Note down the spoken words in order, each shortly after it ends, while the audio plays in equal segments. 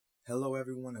Hello,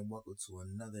 everyone, and welcome to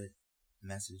another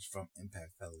message from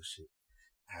Impact Fellowship.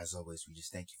 As always, we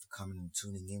just thank you for coming and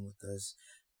tuning in with us.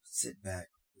 Sit back,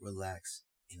 relax,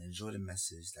 and enjoy the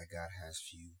message that God has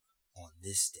for you on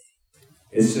this day.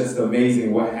 It's just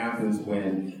amazing what happens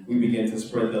when we begin to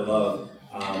spread the love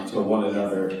to one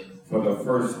another for the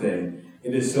first thing.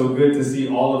 It is so good to see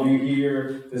all of you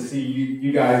here, to see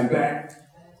you guys back.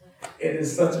 It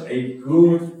is such a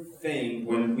good thing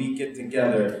when we get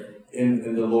together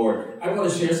in the Lord. I want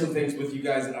to share some things with you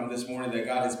guys this morning that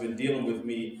God has been dealing with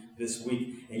me this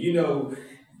week. And you know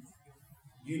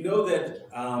that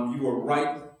you are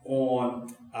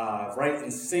right in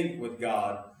sync with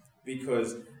God,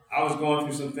 because I was going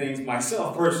through some things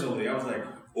myself personally. I was like,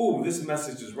 ooh, this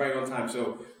message is right on time.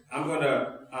 So I'm going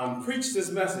to preach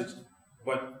this message,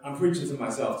 but I'm preaching to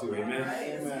myself too. Amen?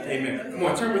 Amen. Come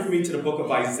on, turn with me to the book of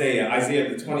Isaiah. Isaiah,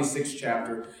 the 26th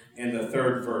chapter and the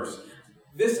 3rd verse.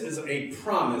 This is a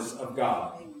promise of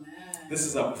God. This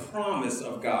is a promise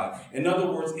of God. In other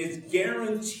words, it's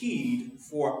guaranteed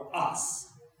for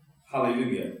us.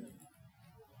 Hallelujah.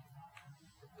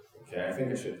 Okay, I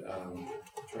think I should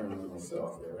turn to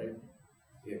myself there, right?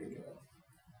 Here we go.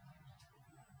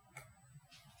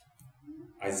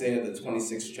 Isaiah, the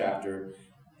 26th chapter,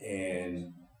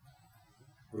 and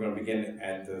we're going to begin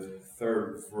at the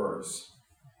 3rd verse.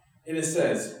 And it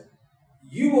says,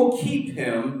 "You will keep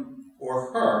him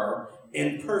or her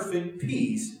in perfect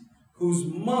peace, whose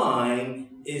mind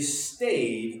is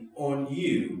stayed on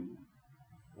you."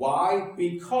 Why?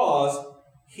 Because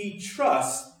he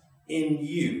trusts in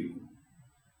you.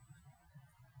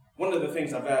 One of the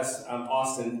things I've asked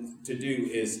Austin to do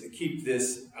is keep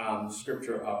this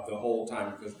scripture up the whole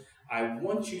time, because I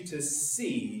want you to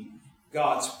see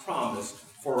God's promise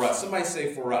for us. Somebody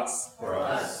say for us. For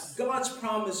us. God's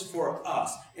promise for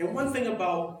us. And one thing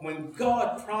about when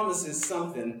God promises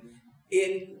something,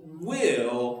 it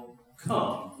will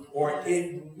come, or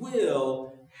it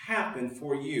will happen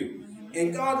for you.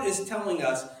 And God is telling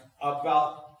us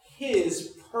about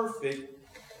his perfect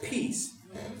peace.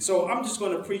 So I'm just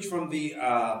going to preach from the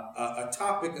a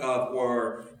topic of,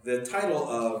 or the title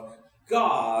of,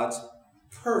 God's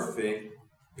perfect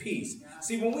peace.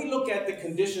 See, when we look at the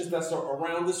conditions that are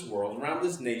around this world, around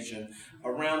this nation,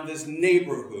 around this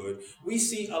neighborhood, we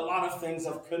see a lot of things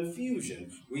of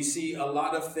confusion. We see a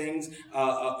lot of things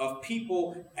of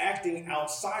people acting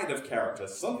outside of character.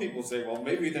 Some people say, well,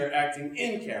 maybe they're acting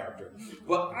in character.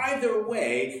 But either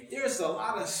way, there's a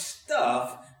lot of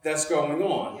stuff that's going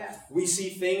on. Yes. We see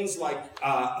things like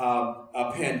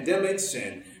pandemics,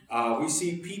 and we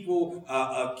see people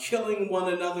killing one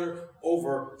another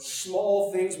over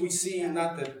small things. We see,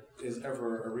 not that there's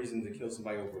ever a reason to kill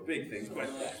somebody over big things, but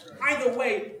either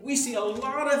way, we see a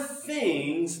lot of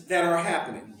things that are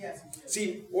happening. Yes.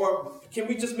 See, or can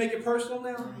we just make it personal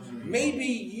now? Maybe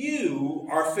you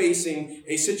are facing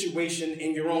a situation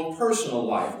in your own personal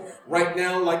life right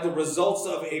now, like the results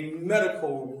of a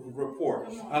medical report.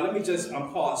 Let me just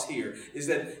pause here. Is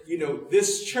that,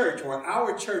 this church, or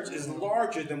our church, is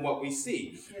larger than what we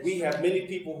see. We have many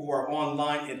people who are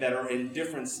online and that are in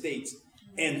different states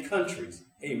and countries.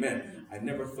 Amen. I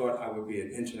never thought I would be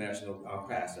an international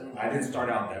pastor. I didn't start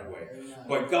out that way.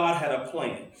 But God had a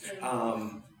plan.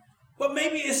 But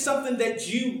maybe it's something that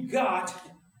you got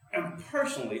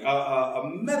personally, a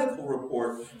medical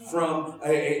report from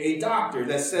a doctor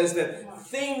that says that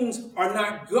things are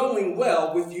not going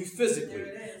well with you physically.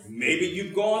 Maybe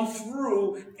you've gone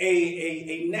through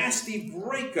a nasty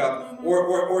breakup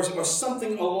or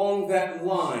something along that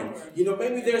line.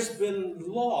 Maybe there's been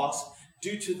loss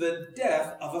due to the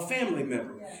death of a family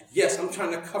member. Yes, I'm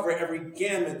trying to cover every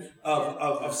gamut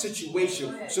of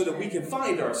situation so that we can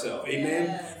find ourselves.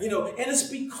 Amen. And it's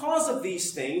because of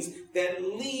these things that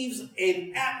leaves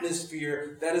an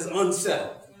atmosphere that is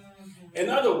unsettled. In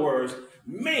other words,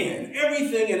 man,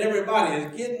 everything and everybody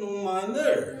is getting on my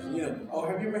nerves. Oh,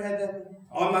 have you ever had that?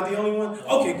 Oh, I'm not the only one?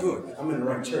 Okay, good. I'm in the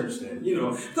right church then.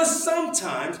 Because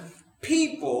sometimes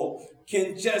people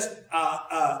can just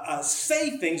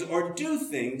say things or do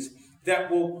things that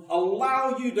will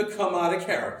allow you to come out of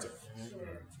character.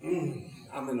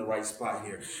 I'm in the right spot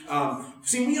here.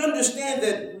 See, we understand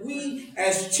that we,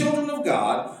 as children of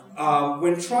God,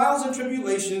 when trials and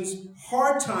tribulations,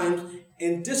 hard times,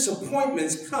 and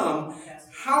disappointments come,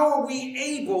 how are we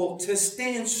able to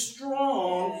stand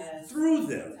strong through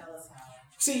them?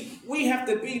 See, we have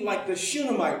to be like the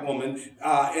Shunammite woman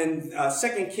in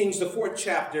 2 Kings, the 4th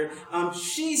chapter.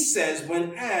 She says,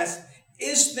 when asked,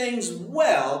 is things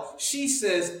well? She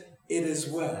says, it is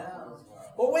well.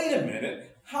 Well, wait a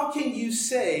minute. How can you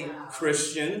say,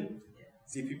 Christian,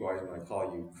 See, people always want to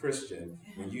call you Christian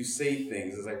when you say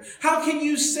things. It's like, how can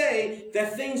you say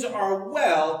that things are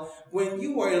well when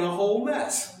you are in a whole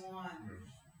mess?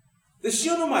 The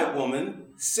Shunammite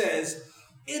woman says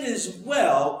it is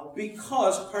well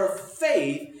because her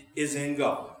faith is in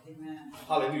God. Amen.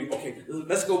 Hallelujah. Okay,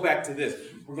 let's go back to this.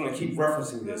 We're going to keep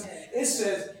referencing this. It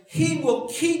says, he will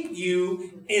keep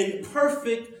you in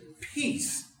perfect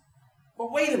peace.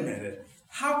 But wait a minute.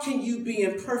 How can you be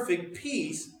in perfect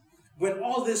peace when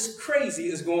all this crazy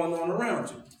is going on around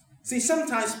you? See,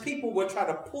 sometimes people will try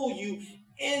to pull you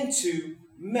into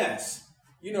mess.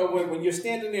 You know, when you're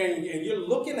standing there and you're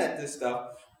looking at this stuff,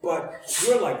 but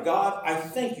you're like, God, I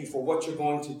thank you for what you're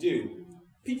going to do.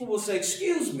 People will say,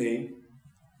 excuse me,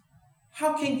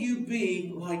 how can you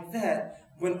be like that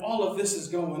when all of this is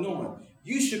going on?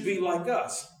 You should be like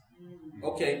us.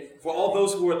 Okay, for all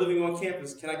those who are living on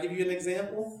campus, can I give you an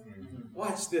example?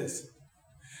 Watch this.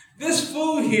 This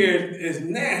food here is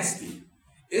nasty.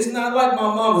 It's not like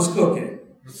my mama's cooking.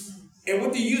 And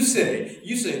what do you say?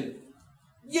 You say,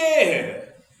 yeah,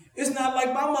 it's not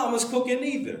like my mama's cooking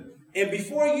either. And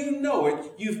before you know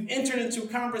it, you've entered into a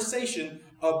conversation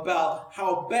about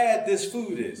how bad this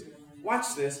food is.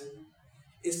 Watch this.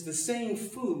 It's the same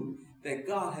food that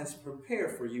God has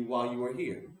prepared for you while you are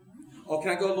here. Oh,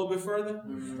 can I go a little bit further?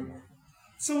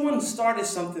 Someone started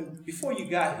something before you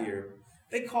got here.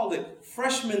 They called it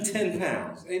Freshman 10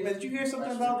 Pounds. Amen. Did you hear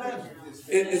something about that?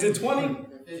 Is it 20?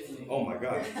 Oh, my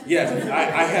God. Yes,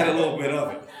 I had a little bit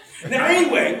of it. Now,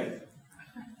 anyway,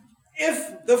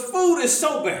 if the food is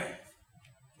so bad,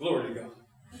 glory to God.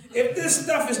 If this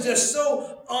stuff is just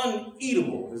so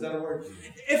uneatable, is that a word?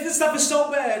 If this stuff is so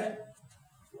bad,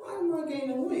 why am I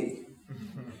gaining weight?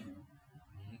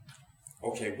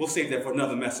 Okay, we'll save that for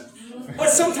another message. But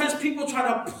sometimes people try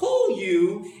to pull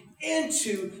you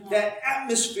into that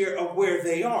atmosphere of where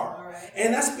they are.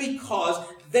 And that's because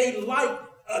they like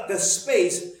the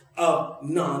space of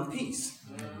non-peace.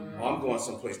 Oh, I'm going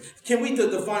someplace. Can we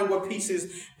define what peace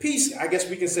is? Peace, I guess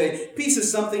we can say, peace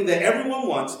is something that everyone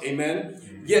wants,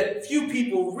 amen, yet few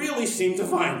people really seem to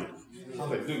find it.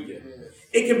 Hallelujah.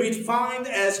 It can be defined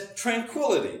as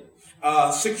tranquility,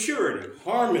 security,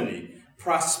 harmony,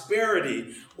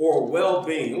 prosperity, or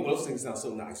well-being. Oh, those things sound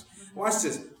so nice. Watch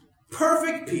this.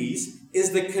 Perfect peace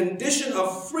is the condition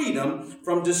of freedom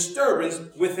from disturbance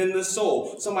within the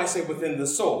soul. Somebody say within the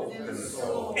soul. Within the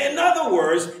soul. In other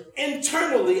words,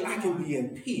 internally I can be in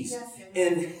peace,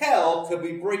 and hell could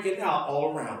be breaking out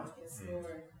all around.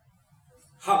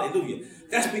 Hallelujah.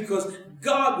 That's because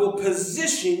God will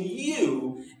position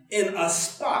you in a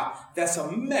spot that's a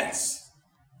mess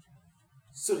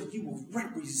so that you will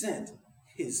represent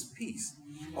his peace.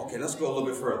 Okay, let's go a little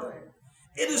bit further.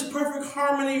 It is perfect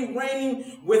harmony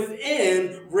reigning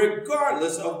within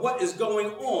regardless of what is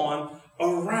going on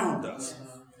around us.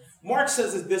 Mark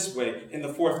says it this way in the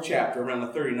 4th chapter, around the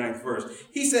 39th verse.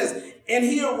 He says, and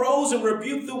he arose and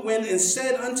rebuked the wind and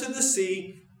said unto the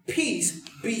sea, peace,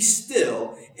 be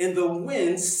still. And the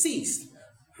wind ceased.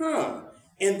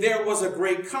 And there was a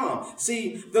great calm.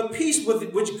 See, the peace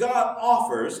which God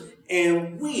offers,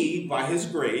 and we, by his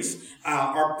grace,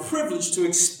 are privileged to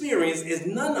experience is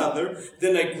none other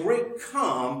than a great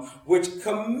calm which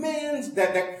commands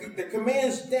that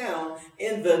commands down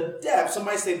in the depths.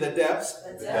 Somebody say the depths,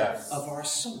 of our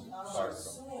soul.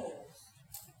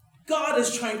 God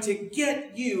is trying to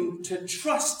get you to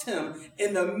trust him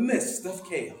in the midst of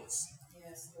chaos.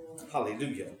 Yes, Lord.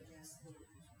 Hallelujah.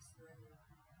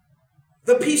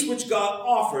 The peace which God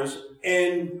offers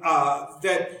and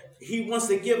that he wants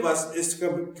to give us is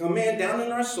to command down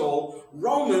in our soul.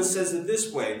 Romans says it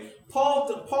this way. Paul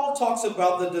talks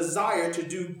about the desire to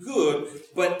do good,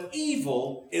 but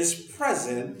evil is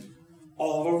present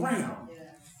all around.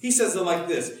 He says it like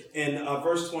this in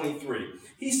verse 23.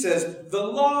 He says, the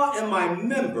law in my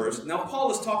members. Now, Paul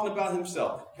is talking about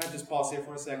himself. Can I just pause here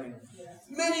for a second?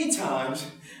 Many times,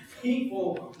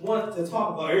 people want to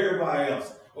talk about everybody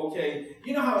else. Okay,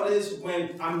 you know how it is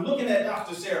when I'm looking at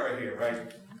Dr. Sarah here,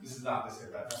 right? This is Dr.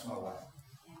 Sarah, that's my wife.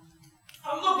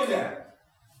 I'm looking at her.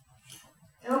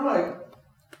 And I'm like,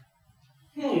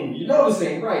 you know this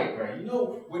ain't right? You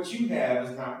know what you have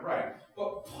is not right.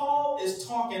 But Paul is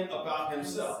talking about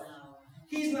himself.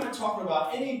 He's not talking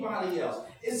about anybody else.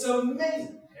 It's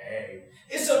amazing.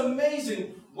 It's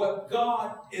amazing what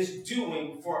God is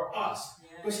doing for us.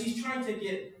 Because he's trying to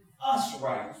get us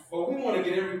right, but we want to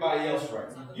get everybody else right.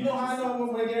 You know how I know we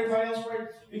want to get everybody else right?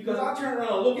 Because I turn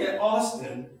around and look at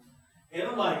Austin, and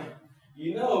I'm like,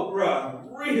 bruh,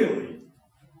 really?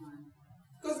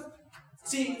 Because,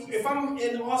 see, if I'm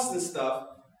in Austin stuff,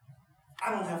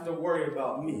 I don't have to worry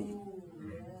about me.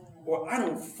 Or I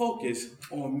don't focus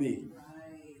on me.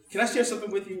 Can I share something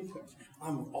with you?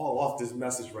 I'm all off this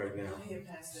message right now.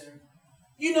 Pastor.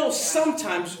 You know,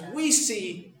 sometimes we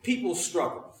see people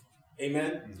struggle.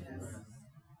 Amen? Yes.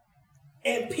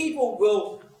 And people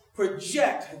will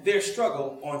project their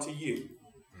struggle onto you.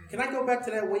 Can I go back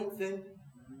to that weight thing?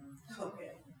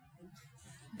 Okay.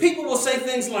 People will say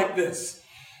things like this.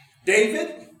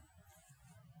 David,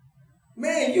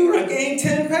 man, you done gained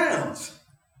 10 pounds.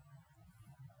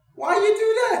 Why you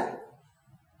do that?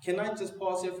 Can I just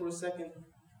pause here for a second?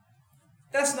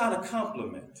 That's not a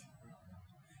compliment.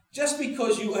 Just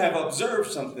because you have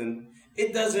observed something,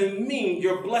 it doesn't mean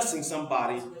you're blessing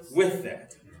somebody with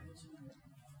that.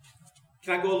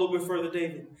 Can I go a little bit further,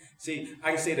 David? See,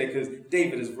 I can say that because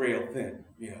David is real thin,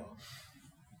 you know.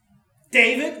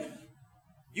 David,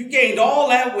 you gained all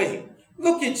that weight.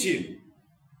 Look at you.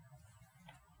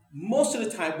 Most of the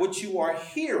time, what you are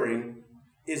hearing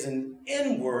is an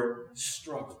inward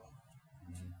struggle.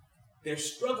 They're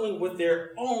struggling with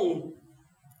their own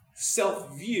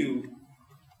self-view,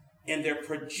 and they're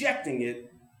projecting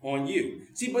it on you.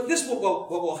 See, but this is what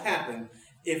will happen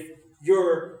if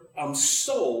your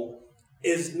soul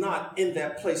is not in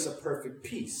that place of perfect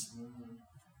peace.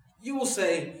 You will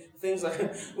say things like,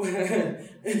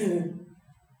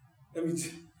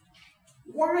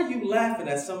 why are you laughing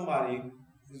at somebody's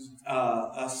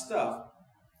stuff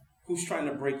who's trying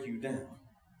to break you down?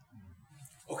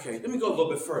 Okay, let me go a little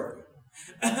bit further.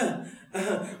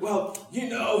 Well, you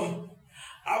know,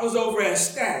 I was over at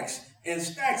Stacks, and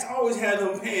Stacks always had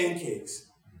them pancakes.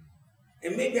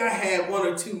 And maybe I had one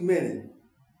or two minutes.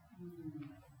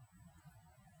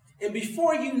 And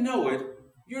before you know it,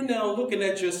 you're now looking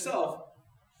at yourself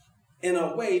in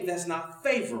a way that's not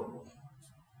favorable.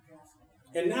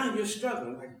 And now you're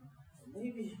struggling, like,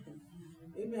 maybe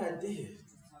I did.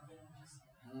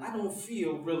 I don't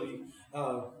feel really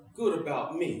good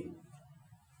about me.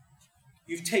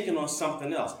 You've taken on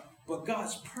something else. But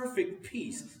God's perfect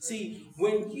peace. See,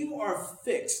 when you are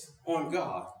fixed on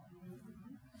God,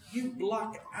 you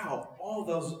block out all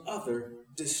those other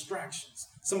distractions.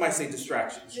 Somebody say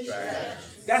distractions.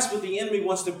 That's what the enemy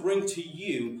wants to bring to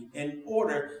you in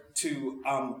order to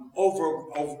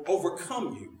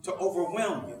overcome you, to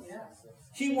overwhelm you.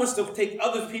 He wants to take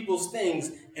other people's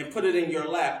things and put it in your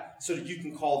lap so that you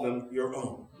can call them your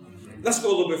own. Let's go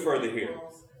a little bit further here.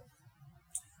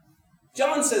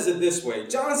 John says it this way.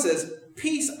 John says,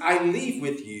 peace I leave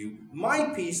with you,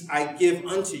 my peace I give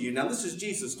unto you. Now this is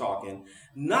Jesus talking.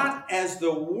 Not as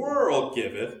the world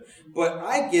giveth, but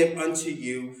I give unto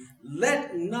you.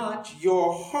 Let not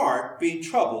your heart be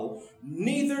troubled,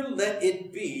 neither let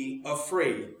it be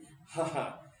afraid.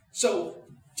 So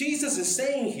Jesus is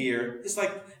saying here, it's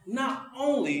like, not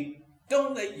only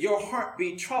don't let your heart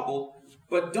be troubled,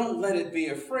 but don't let it be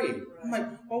afraid. I'm like,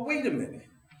 well, wait a minute.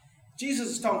 Jesus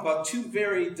is talking about two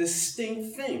very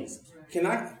distinct things. Can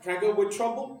I go with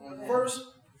trouble first?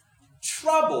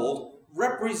 Trouble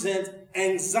represents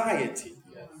anxiety.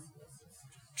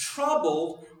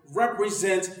 Trouble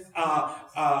represents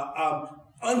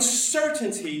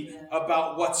uncertainty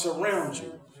about what's around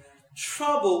you.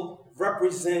 Trouble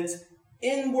represents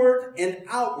inward and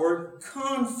outward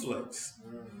conflicts.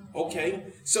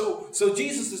 Okay? So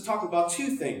Jesus is talking about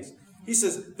two things. He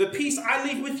says, the peace I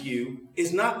leave with you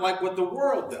is not like what the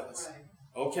world does.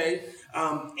 Okay?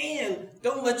 And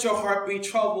don't let your heart be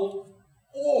troubled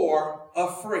or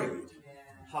afraid.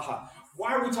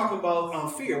 Why are we talking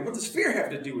about fear? What does fear have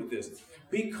to do with this?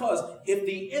 Because if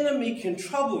the enemy can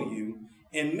trouble you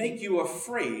and make you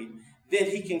afraid, then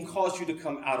he can cause you to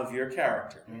come out of your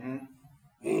character.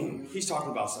 He's talking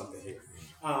about something here.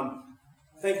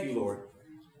 Thank you, Lord.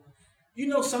 You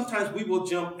know, sometimes we will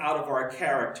jump out of our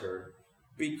character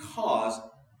because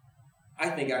I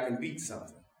think I can beat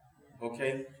something.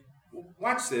 Okay?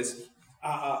 Watch this.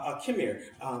 Come here.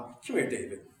 Come here,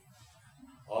 David.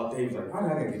 Oh, David's like, why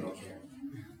did I gotta get on camera?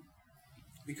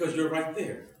 Because you're right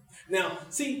there. Now,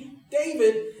 see,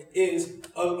 David is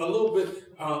a little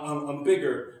bit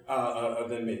bigger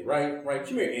than me, right? Right?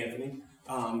 Come here, Anthony.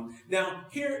 Now,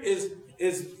 here is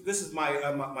this is my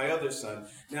other son.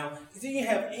 Now, then you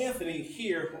have Anthony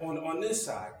here on this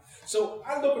side. So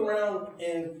I look around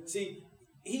and see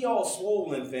he all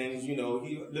swollen things, you know,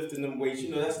 he lifting them weights. You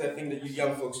know, that's that thing that you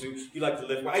young folks do. You like to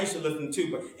lift. Well, I used to lift them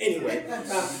too, but anyway,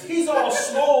 he's all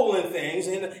swollen things.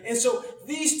 And so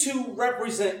these two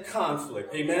represent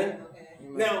conflict. Amen?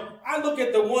 Now, I look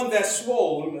at the one that's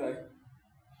swollen,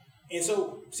 and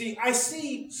so, see, I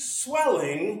see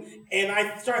swelling, and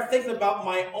I start thinking about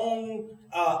my own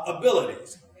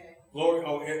abilities. Glory.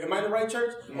 Oh, am I in the right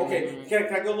church? Okay.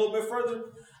 Can I go a little bit further?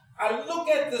 I look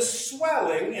at the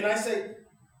swelling, and I say,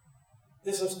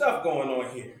 there's some stuff going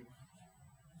on here.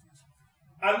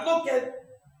 I look at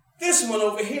this one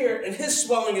over here, and his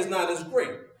swelling is not as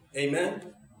great.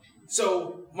 Amen?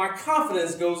 So my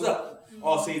confidence goes up.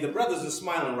 Oh, see, the brothers are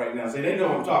smiling right now. See, they know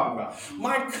what I'm talking about.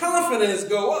 My confidence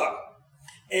go up.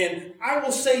 And I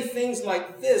will say things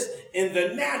like this in the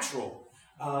natural.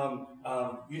 Hold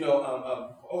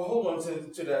on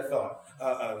to that thought.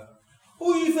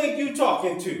 Who do you think you're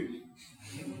talking to?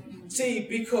 See,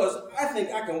 because I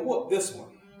think I can whoop this one.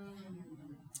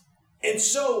 And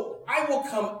so I will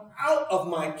come out of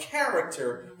my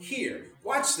character here.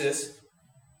 Watch this.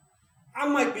 I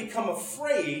might become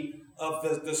afraid of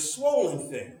the swollen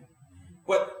thing.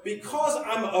 But because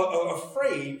I'm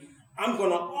afraid, I'm going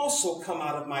to also come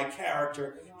out of my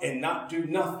character and not do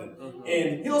nothing.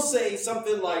 And he'll say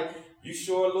something like, you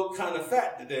sure look kind of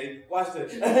fat today. Watch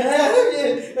this.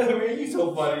 Man, you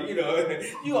so funny.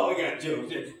 You always got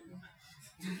jokes.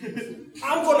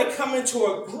 I'm going to come into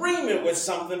agreement with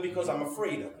something because I'm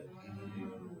afraid of it.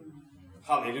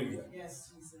 Hallelujah.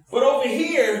 Yes, Jesus. But over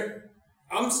here,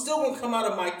 I'm still going to come out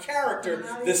of my character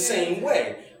the same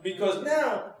way. Because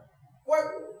now, what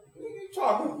are you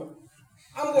talking about?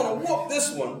 I'm going to whoop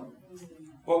this one.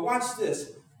 But watch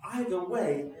this. Either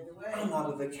way, I'm out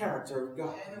of the character of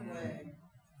God.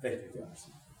 Thank you, guys.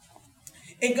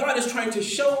 And God is trying to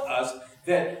show us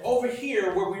that over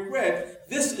here where we read,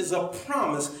 this is a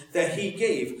promise that he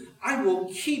gave. I will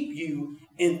keep you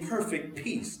in perfect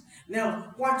peace.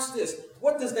 Now, watch this.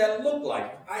 What does that look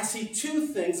like? I see two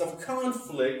things of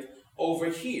conflict over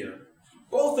here,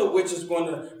 both of which is going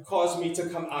to cause me to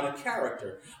come out of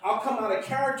character. I'll come out of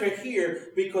character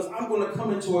here because I'm going to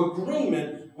come into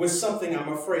agreement with something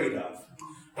I'm afraid of.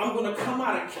 I'm going to come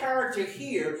out of character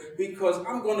here because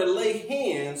I'm going to lay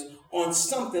hands on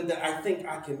something that I think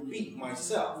I can beat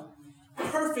myself.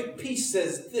 Perfect peace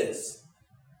says this.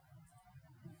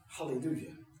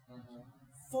 Hallelujah.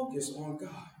 Focus on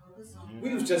God.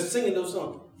 We was just singing those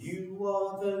songs. You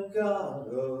are the God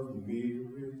of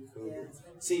miracles.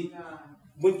 See,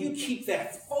 when you keep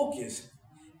that focus,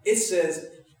 it says,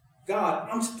 God,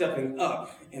 I'm stepping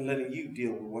up and letting you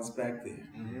deal with what's back there.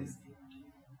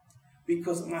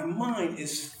 Because my mind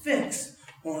is fixed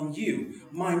on you.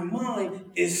 My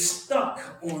mind is stuck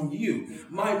on you.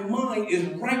 My mind is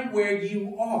right where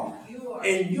you are.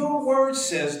 And your word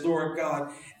says, Lord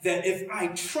God, that if I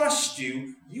trust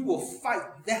you, you will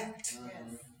fight that.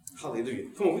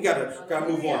 Hallelujah. Come on, we gotta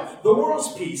move on. The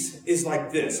world's peace is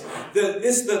like this.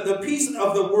 The peace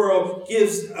of the world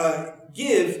gives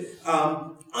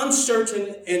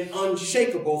uncertain and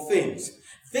unshakable things.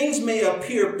 Things may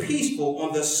appear peaceful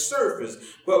on the surface,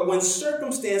 but when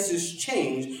circumstances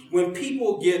change, when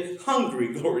people get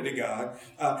hungry, glory to God.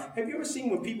 Have you ever seen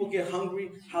when people get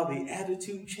hungry, how the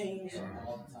attitude changes?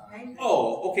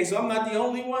 Oh, okay, so I'm not the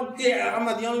only one? Yeah, I'm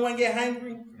not the only one get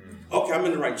hungry? Okay, I'm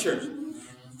in the right church.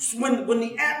 When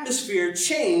the atmosphere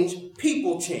change,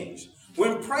 people change.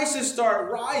 When prices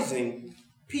start rising,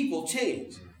 people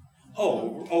change.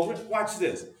 Oh, watch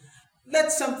this.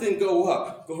 Let something go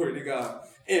up, glory to God,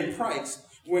 in price.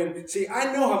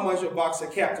 I know how much a box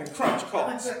of Captain Crunch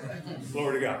costs.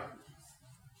 Glory to God.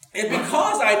 And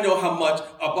because I know how much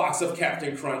a box of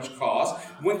Captain Crunch costs,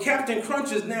 when Captain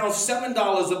Crunch is now $7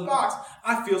 a box,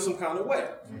 I feel some kind of way.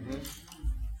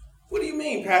 What do you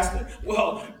mean, Pastor?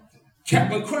 Well,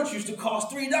 Captain Crunch used to cost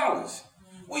 $3.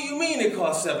 What do you mean it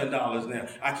costs $7 now?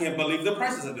 I can't believe the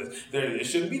prices of this. It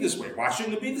shouldn't be this way. Why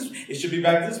shouldn't it be this way? It should be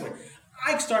back this way.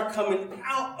 I start coming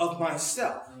out of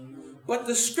myself. But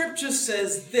the scripture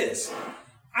says this.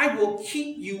 I will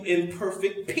keep you in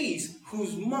perfect peace,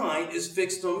 whose mind is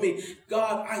fixed on me.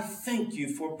 God, I thank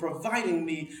you for providing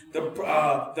me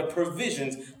the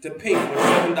provisions to pay for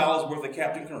 $7 worth of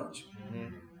Captain Crunch.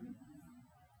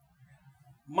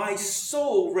 My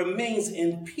soul remains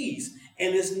in peace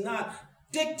and is not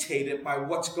dictated by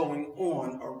what's going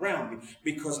on around me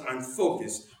because I'm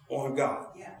focused on God.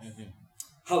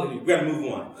 Hallelujah. We got to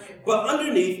move on. But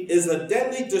underneath is a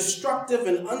deadly, destructive,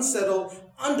 and unsettled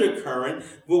undercurrent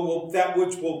that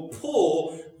which will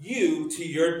pull you to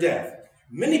your death.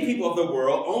 Many people of the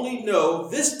world only know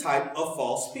this type of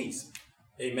false peace.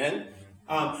 Amen.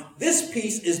 This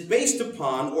peace is based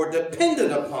upon or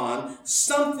dependent upon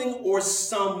something or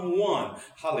someone.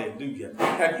 Hallelujah.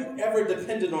 Have you ever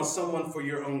depended on someone for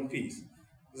your own peace?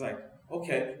 It's like,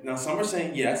 okay, now some are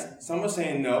saying yes, some are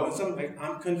saying no, and some are like,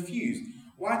 I'm confused.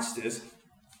 Watch this.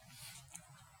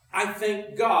 I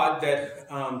thank God that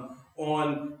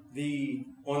on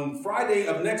Friday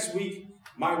of next week,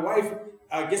 my wife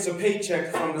gets a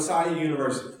paycheck from Messiah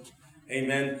University.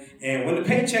 Amen. And when the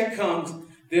paycheck comes,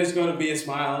 there's going to be a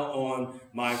smile on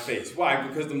my face. Why?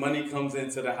 Because the money comes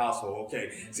into the household.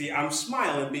 Okay. See, I'm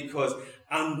smiling because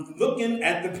I'm looking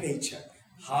at the paycheck.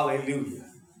 Hallelujah.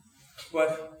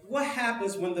 But what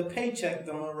happens when the paycheck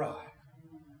don't arrive?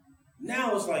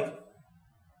 Now it's like,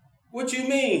 what you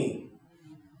mean?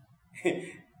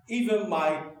 Even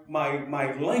my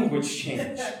language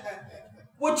changed.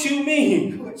 What you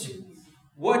mean?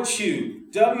 What you?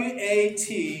 W-A-T-C-H-U.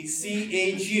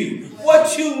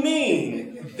 What you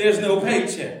mean there's no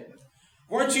paycheck?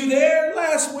 Weren't you there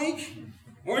last week?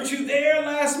 Weren't you there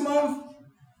last month?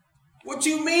 What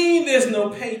you mean there's no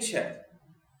paycheck?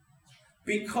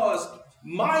 Because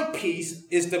my peace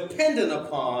is dependent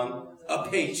upon a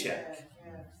paycheck.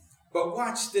 But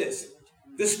watch this.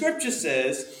 The scripture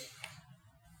says,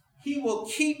 he will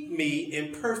keep me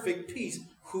in perfect peace,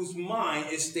 whose mind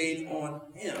is stayed on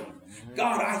him.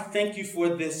 God, I thank you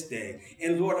for this day.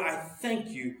 And Lord, I thank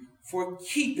you for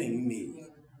keeping me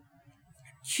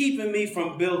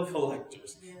from bill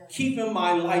collectors, keeping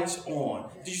my lights on.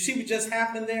 Did you see what just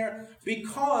happened there?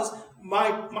 Because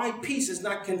my peace is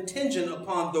not contingent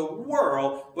upon the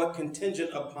world, but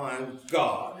contingent upon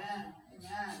God. Amen.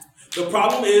 The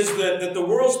problem is that the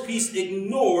world's peace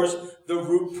ignores the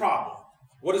root problem.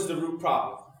 What is the root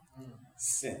problem?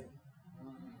 Sin.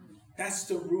 That's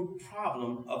the root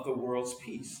problem of the world's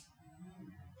peace.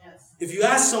 Yes. If you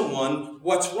ask someone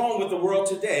what's wrong with the world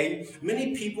today,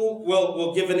 many people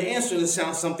will give an answer that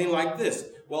sounds something like this.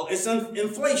 Well, it's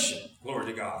inflation, glory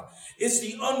to God. It's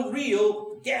the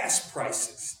unreal gas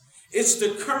prices. It's the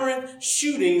current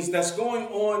shootings that's going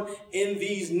on in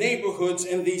these neighborhoods,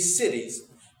 in these cities.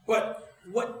 But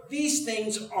what these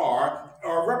things are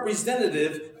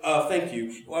representative of,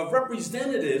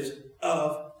 representatives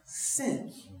of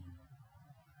sin.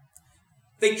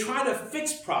 They try to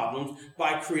fix problems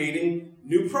by creating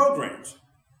new programs.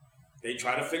 They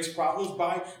try to fix problems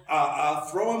by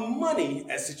throwing money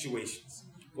at situations.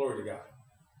 Glory to God.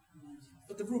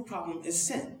 But the root problem is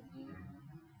sin.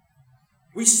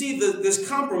 We see this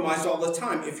compromise all the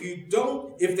time. If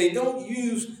they don't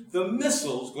use the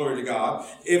missiles, glory to God,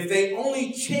 if they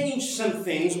only change some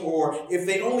things, or if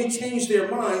they only change their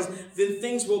minds, then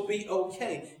things will be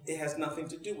okay. It has nothing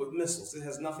to do with missiles. It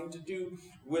has nothing to do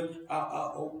with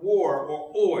a war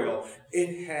or oil.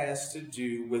 It has to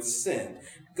do with sin.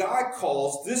 God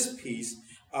calls this peace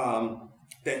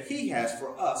that he has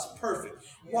for us perfect.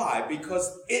 Why?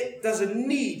 Because it doesn't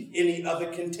need any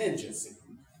other contingency.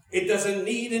 It doesn't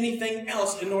need anything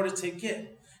else in order to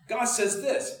get. God says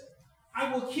this, I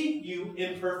will keep you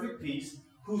in perfect peace,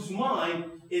 whose mind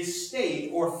is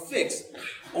stayed or fixed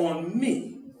on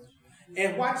me.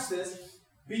 And watch this,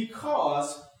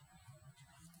 because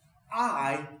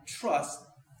I trust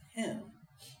him.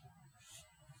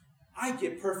 I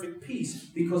get perfect peace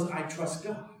because I trust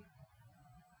God.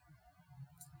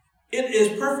 It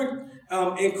is perfect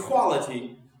in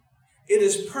quality. It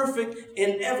is perfect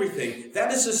in everything.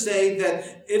 That is to say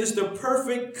that it is the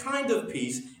perfect kind of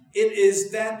peace. It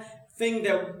is that thing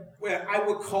where I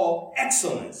would call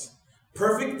excellence.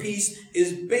 Perfect peace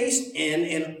is based in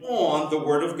and on the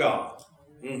Word of God.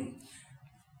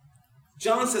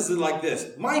 John says it like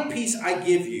this, my peace I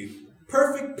give you.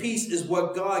 Perfect peace is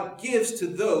what God gives to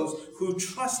those who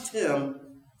trust him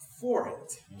for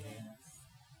it.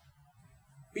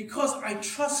 Because I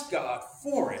trust God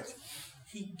for it,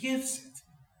 he gives it.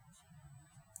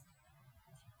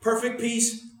 Perfect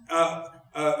peace,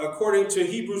 according to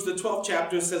Hebrews, the 12th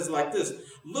chapter, says like this.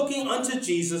 Looking unto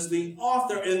Jesus, the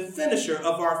author and finisher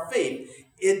of our faith,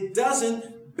 it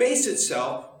doesn't base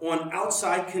itself on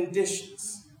outside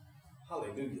conditions.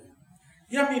 Hallelujah.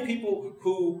 You know how many people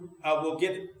who will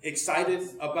get excited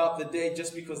about the day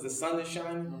just because the sun is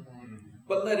shining?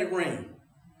 But let it rain.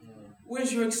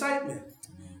 Where's your excitement?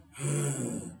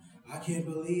 I can't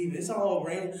believe it's all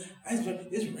raining.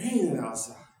 It's raining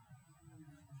outside.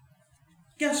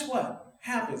 Guess what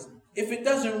happens? If it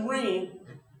doesn't rain,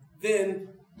 then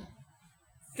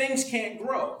things can't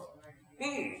grow.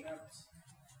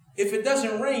 If it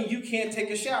doesn't rain, you can't take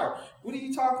a shower. What are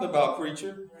you talking about,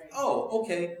 preacher? Oh,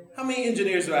 okay. How many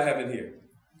engineers do I have in here?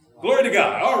 Glory to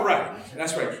God. All right.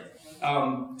 That's right.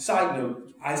 Side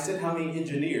note, I said how many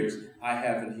engineers I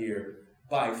have in here.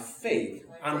 By faith,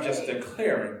 I'm just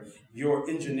declaring your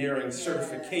engineering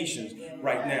certifications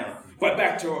right now. But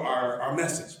back to our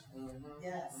message.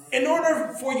 In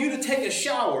order for you to take a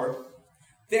shower,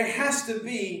 there has to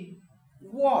be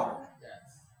water.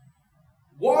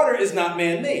 Water is not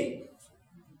man-made.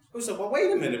 We said, well,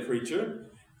 wait a minute, preacher.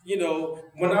 You know,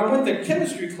 when I went to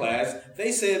chemistry class,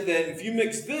 they said that if you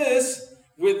mix this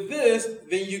with this,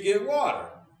 then you get water.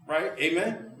 Right?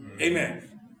 Amen? Mm-hmm. Amen.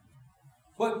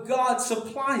 But God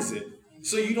supplies it,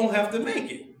 so you don't have to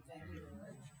make it.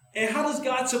 And how does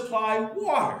God supply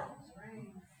water?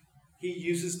 he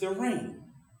uses the rain.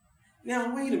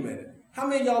 Now, wait a minute. How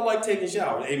many of y'all like taking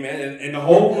showers? Amen. And the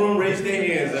whole room raised their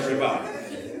hands, everybody.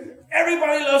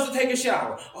 Everybody loves to take a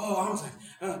shower. Oh, I was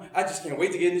like, I just can't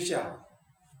wait to get in the shower.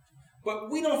 But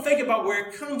we don't think about where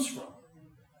it comes from.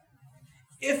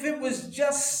 If it was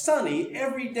just sunny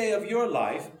every day of your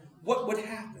life, what would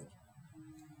happen?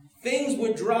 Things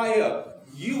would dry up,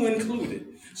 you included.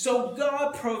 So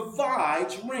God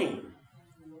provides rain.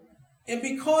 And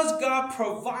because God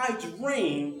provides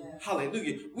rain,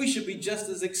 hallelujah, we should be just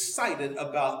as excited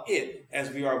about it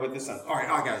as we are with the sun. All right,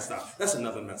 I got to stop. That's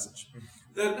another message.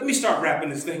 Let me start wrapping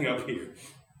this thing up here.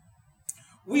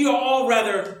 We are all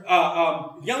rather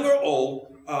young or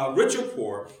old, rich or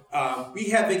poor. We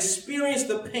have experienced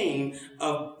the pain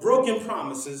of broken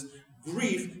promises,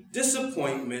 grief,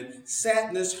 disappointment,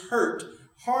 sadness, hurt,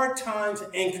 hard times,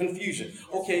 and confusion.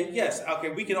 Okay, yes, okay,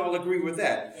 we can all agree with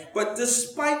that. But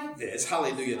despite this,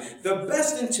 hallelujah, the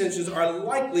best intentions are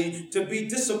likely to be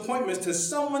disappointments to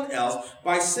someone else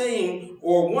by saying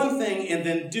or one thing and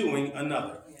then doing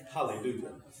another.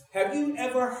 Hallelujah. Have you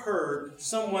ever heard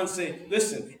someone say,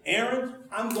 listen, Aaron,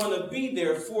 I'm going to be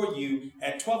there for you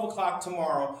at 12 o'clock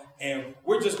tomorrow, and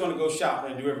we're just going to go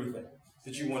shopping and do everything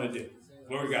that you want to do.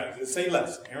 Glory to God. Say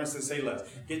less. Aaron says, say less.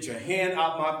 Get your hand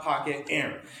out my pocket,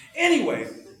 Aaron. Anyway,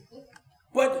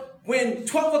 but when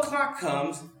 12 o'clock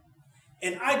comes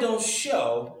and I don't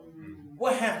show,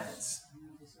 what happens?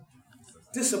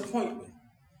 Disappointment.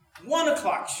 1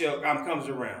 o'clock comes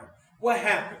around. What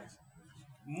happens?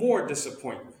 More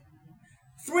disappointment.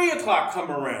 3 o'clock come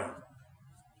around.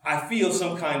 I feel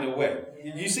some kind of way.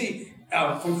 You see,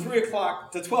 from 3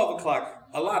 o'clock to 12 o'clock,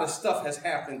 a lot of stuff has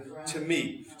happened to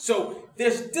me. So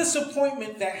there's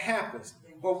disappointment that happens.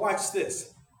 But watch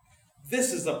this.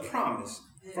 This is a promise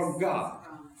from God.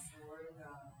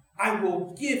 I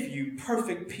will give you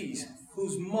perfect peace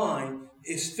whose mind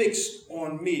is fixed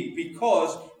on me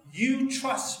because you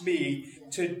trust me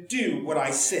to do what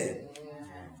I said.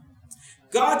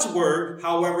 God's word,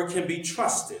 however, can be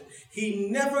trusted. He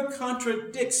never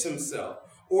contradicts himself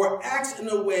or acts in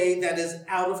a way that is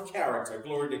out of character.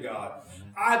 Glory to God.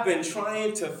 I've been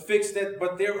trying to fix that,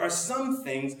 but there are some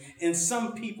things and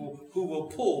some people who will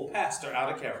pull pastor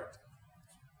out of character.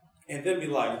 And then be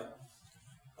like,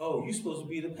 oh, you're supposed to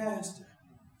be the pastor.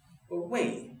 But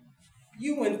wait,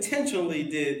 you intentionally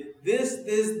did this,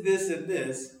 and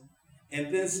this,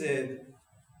 and then said,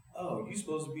 oh, you're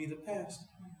supposed to be the pastor.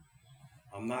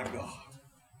 I'm not God,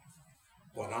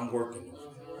 but I'm working on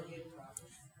it.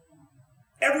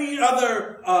 Every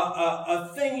other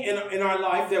thing in our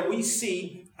life that we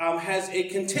see has a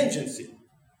contingency.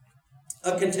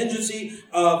 A contingency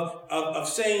of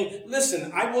saying,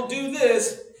 listen, I will do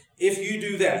this if you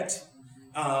do that.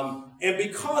 And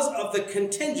because of the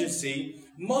contingency,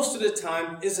 most of the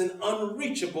time is an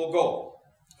unreachable goal.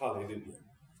 Hallelujah.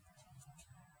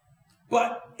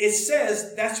 But it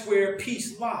says that's where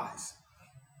peace lies.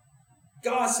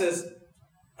 God says,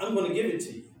 I'm going to give it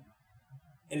to you.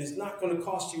 And it's not going to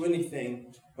cost you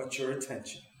anything but your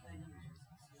attention.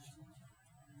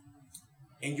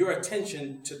 And your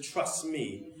attention to trust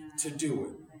me to do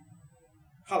it.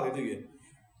 Hallelujah.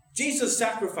 Jesus'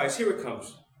 sacrifice, here it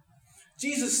comes.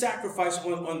 Jesus' sacrifice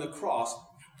on the cross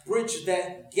bridged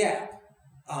that gap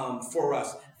for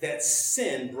us that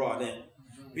sin brought in.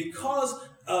 Because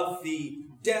of the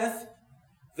death,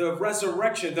 the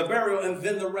resurrection, the burial, and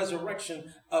then the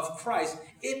resurrection of Christ,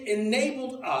 it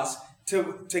enabled us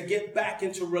to get back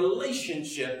into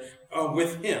relationship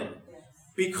with him.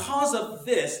 Because of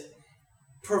this,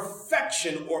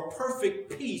 perfection or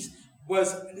perfect peace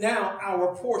was now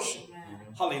our portion.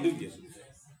 Hallelujah.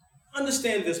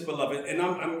 Understand this, beloved, and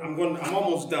I'm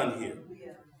almost done here.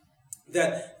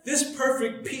 That this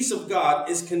perfect peace of God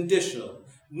is conditional.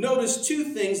 Notice two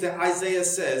things that Isaiah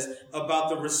says about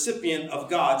the recipient of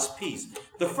God's peace.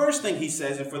 The first thing he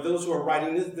says, and for those who are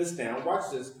writing this down,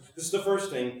 watch this. This is the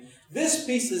first thing. This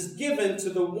peace is given to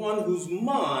the one whose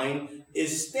mind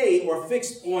is stayed or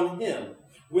fixed on him.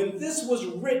 When this was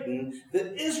written,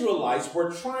 the Israelites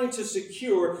were trying to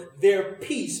secure their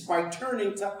peace by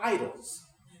turning to idols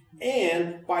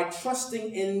and by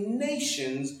trusting in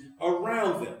nations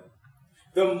around them.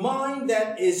 The mind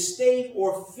that is stayed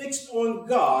or fixed on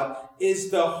God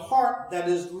is the heart that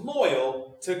is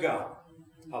loyal to God.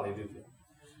 Hallelujah.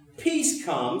 Peace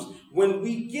comes when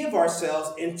we give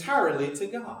ourselves entirely to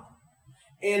God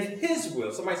and his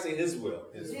will. Somebody say his will.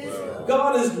 His will.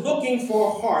 God is looking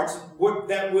for hearts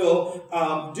that will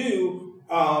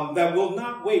that will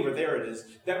not waver. There it is.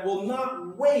 That will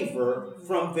not waver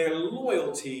from their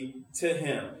loyalty to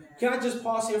him. Can I just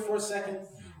pause here for a second?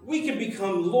 We can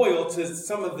become loyal to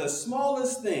some of the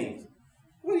smallest things.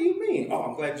 What do you mean? Oh,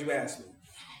 I'm glad you asked me.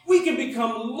 We can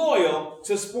become loyal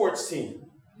to sports team.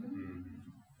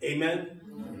 Amen.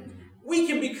 We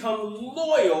can become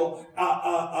loyal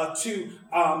to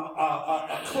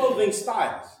clothing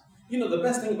styles. You know, the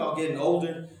best thing about getting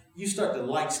older, you start to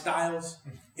like styles.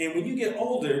 And when you get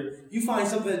older, you find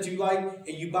something that you like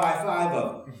and you buy 5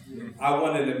 of them. I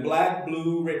want it in black,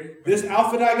 blue, red. This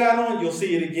outfit I got on, you'll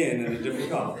see it again in a different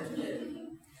color.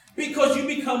 Because you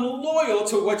become loyal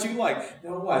to what you like.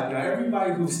 Now what? Now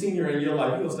everybody who's senior in your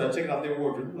life, you'll start checking out their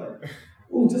wardrobe. You're like,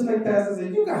 oh, just like Pastor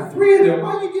said, you got 3 of them.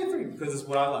 Why you get 3? Because it's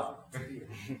what I like.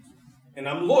 And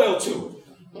I'm loyal to it.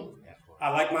 I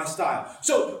like my style.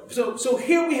 So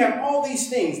here we have all these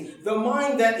things. The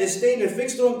mind that is stayed and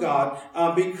fixed on God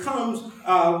becomes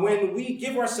when we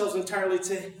give ourselves entirely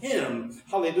to Him.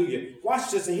 Hallelujah.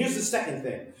 Watch this. And here's the second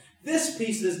thing. This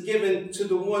piece is given to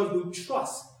the one who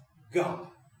trusts God.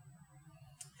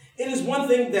 It is one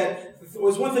thing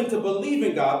to believe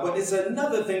in God, but it's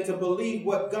another thing to believe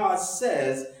what God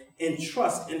says and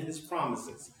trust in His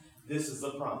promises. This is a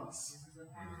promise.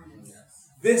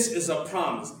 This is a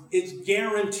promise. It's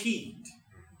guaranteed.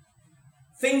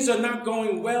 Things are not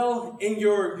going well in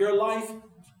your life.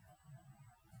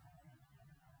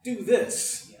 Do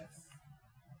this.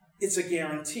 It's a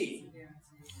guarantee.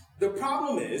 The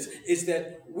problem is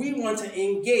that we want to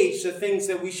engage the things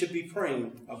that we should be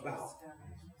praying about.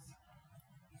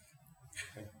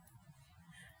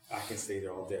 I can stay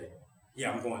there all day.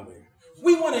 Yeah, I'm going there.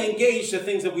 We want to engage the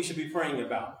things that we should be praying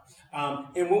about.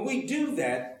 And when we do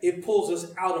that, it pulls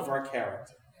us out of our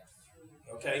character.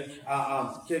 Okay?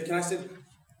 Can I say,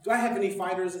 do I have any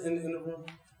fighters in the room?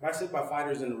 When I say by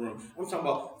fighters in the room, I'm talking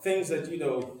about things that,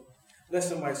 let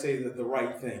somebody say that the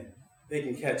right thing. They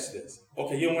can catch this.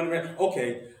 Okay, you don't want to,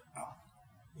 okay.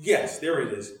 Yes, there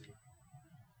it is.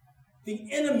 The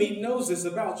enemy knows this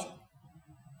about you.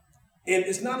 And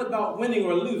it's not about winning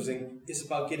or losing. It's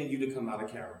about getting you to come out of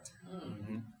character.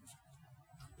 Mm-hmm.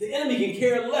 The enemy can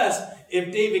care less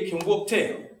if David can whoop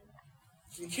tail.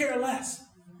 He can care less.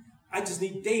 I just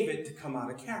need David to come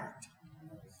out of character.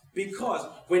 Because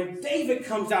when David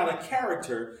comes out of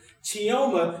character,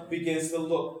 Chioma begins to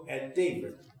look at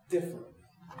David differently.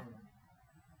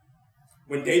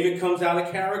 When David comes out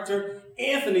of character,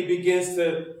 Anthony begins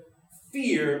to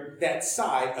fear that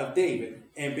side of David.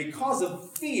 And because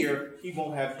of fear, he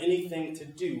won't have anything to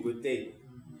do with David.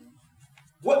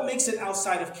 What makes it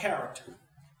outside of character?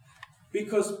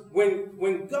 Because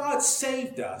when God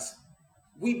saved us,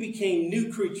 we became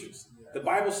new creatures. The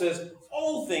Bible says,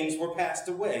 old things were passed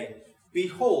away.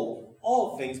 Behold,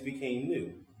 all things became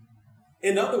new.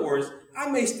 In other words, I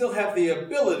may still have the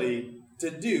ability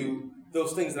to do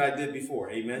those things that I did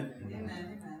before. Amen?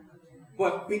 Amen.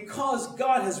 But because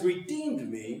God has redeemed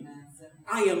me,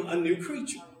 I am a new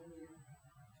creature.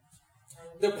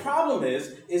 The problem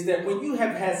is that when you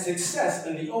have had success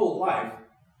in the old life,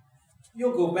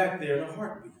 you'll go back there in a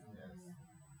heartbeat.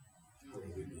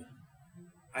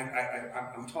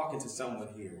 I'm talking to someone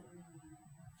here.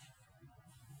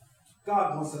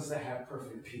 God wants us to have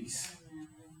perfect peace.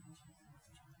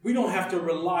 We don't have to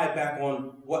rely back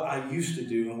on what I used to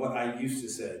do and what I used to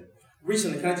say.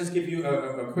 Recently, can I just give you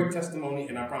a quick testimony,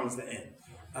 and I promise to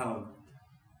end.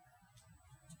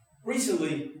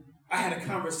 Recently, I had a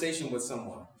conversation with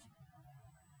someone,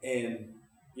 and,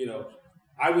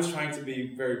 I was trying to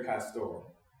be very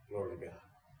pastoral, glory to God,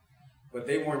 but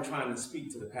they weren't trying to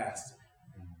speak to the pastor.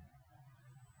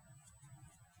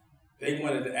 They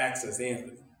wanted to access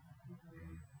Anthony.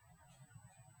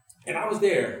 And I was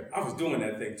there. I was doing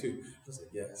that thing too. I said,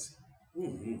 yes.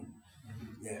 Mm-hmm.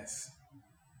 Yes.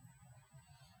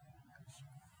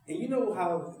 And you know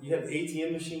how you have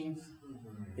ATM machines?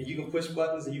 And you can push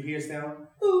buttons and you hear sound?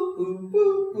 Boop, boop,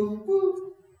 boop, boop, boop.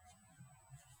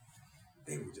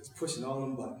 They were just pushing all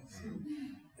them buttons.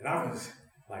 And I was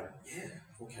like, yeah,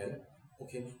 okay.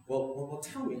 Well,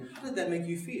 tell me, how did that make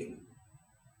you feel?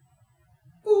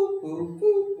 Boop, boop,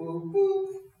 boop, boop, boop.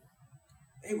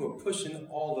 They were pushing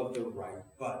all of the right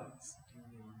buttons.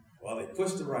 Well, they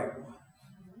pushed the right one.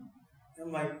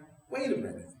 I'm like, wait a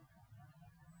minute.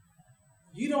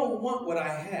 You don't want what I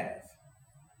have.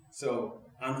 So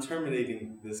I'm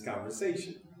terminating this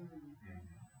conversation.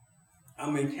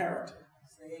 I'm in character,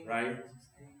 right?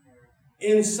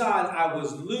 Inside, I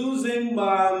was losing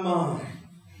my mind.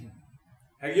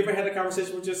 Have you ever had a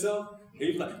conversation with yourself?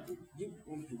 You're like,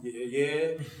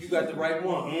 yeah, you got the right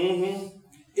one. Mm-hmm.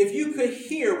 If you could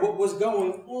hear what was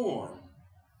going on,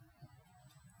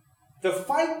 the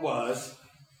fight was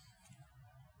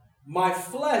my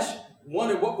flesh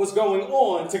wanted what was going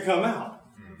on to come out.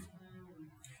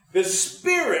 The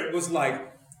spirit was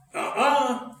like,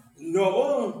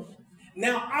 no.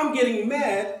 Now I'm getting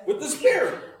mad with the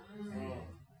spirit.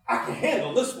 I can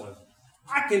handle this one.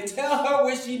 I can tell her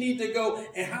where she needs to go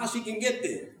and how she can get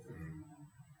there.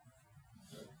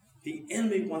 The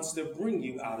enemy wants to bring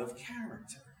you out of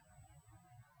character.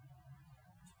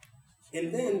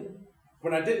 And then,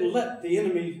 when I didn't let the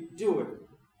enemy do it,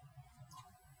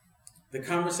 the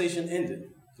conversation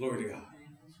ended. Glory to God.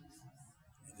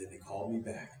 And then they called me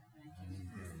back.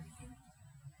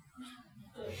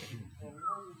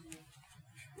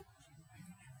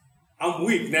 I'm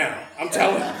weak now. I'm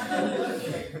telling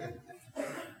you.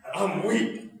 I'm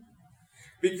weak.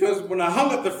 Because when I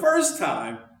hung up the first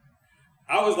time,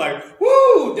 I was like,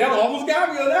 woo, devil almost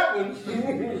got me on that one.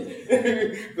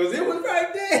 Because it was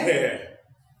right there.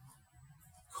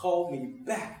 Called me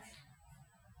back.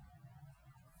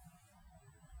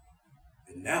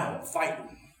 And now I'm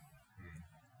fighting.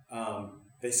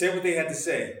 They said what they had to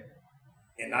say.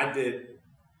 And I did.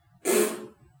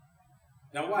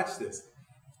 Now watch this.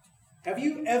 Have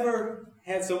you ever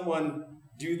had someone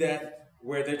do that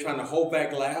where they're trying to hold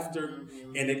back laughter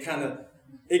and it kind of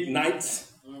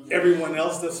ignites everyone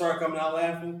else to start coming out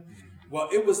laughing? Well,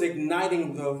 it was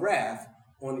igniting the wrath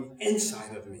on the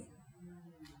inside of me.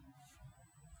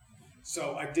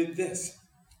 So I did this.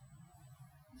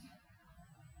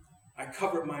 I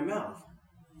covered my mouth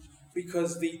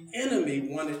because the enemy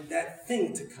wanted that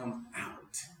thing to come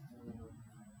out.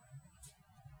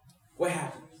 What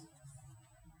happened?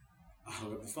 I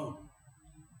hung up the phone.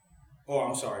 Oh,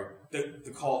 I'm sorry.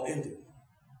 The call ended.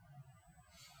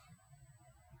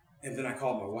 And then I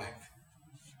called my wife.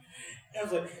 And I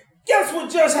was like, guess what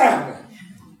just happened?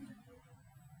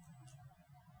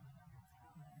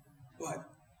 But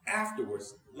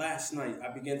afterwards, last night,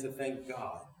 I began to thank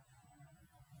God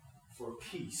for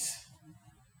peace.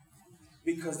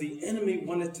 Because the enemy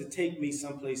wanted to take me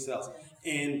someplace else.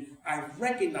 And I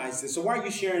recognized this. So why are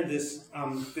you sharing this,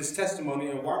 this testimony,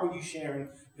 and why were you sharing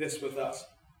this with us?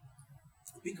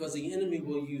 Because the enemy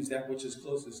will use that which is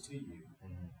closest to you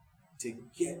to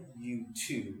get you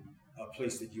to a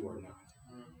place that you are not.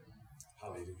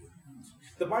 Hallelujah.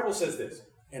 The Bible says this,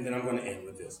 and then I'm going to end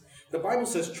with this. The Bible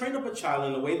says, train up a child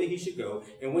in the way that he should go,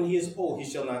 and when he is old, he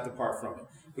shall not depart from it.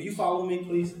 Will you follow me,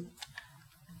 please?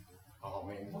 Oh,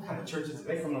 man, what kind of church is it?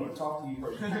 They come over and talk to you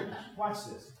first. Watch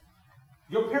this.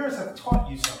 Your parents have taught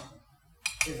you something.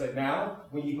 It's like, now,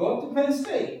 when you go up to Penn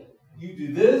State, you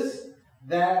do this,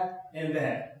 that, and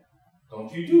that.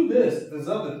 Don't you do this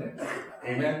other thing.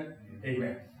 Amen?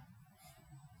 Amen.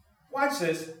 Watch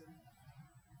this.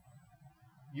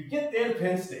 You get there to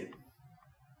Penn State.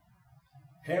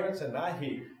 Parents are not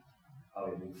here.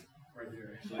 Hallelujah. Right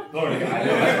there. Glory to God. I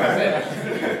know, that's what I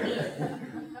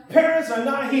said. Parents are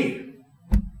not here.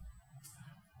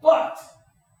 But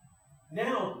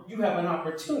now you have an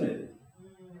opportunity.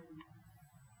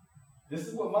 This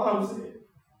is what Mom said.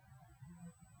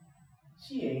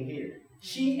 She ain't here.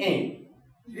 She ain't.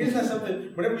 Isn't that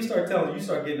something? Whenever you start telling, you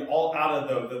start getting all out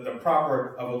of the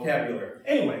proper vocabulary.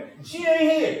 Anyway, she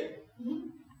ain't here.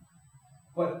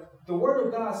 But the Word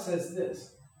of God says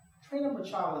this. Train up a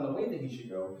child in the way that he should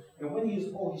go, and when he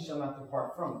is old, he shall not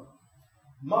depart from it.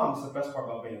 Mom is the best part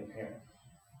about being a parent.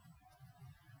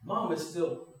 Mom is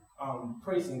still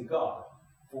praising God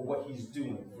for what he's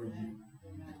doing for you.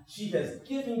 She has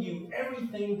given you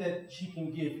everything that she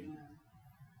can give you.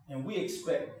 And we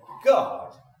expect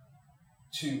God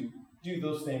to do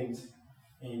those things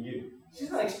in you.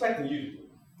 She's not expecting you to do it.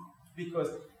 Because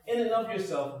in and of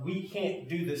yourself, we can't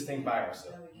do this thing by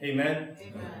ourselves. Amen?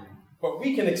 Amen. But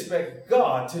we can expect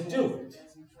God to do it.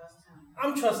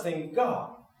 I'm trusting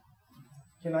God.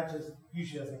 Can I just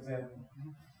use you as an example?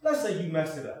 Let's say you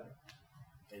mess it up.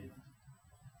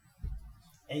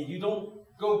 And you don't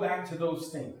go back to those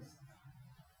things.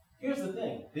 Here's the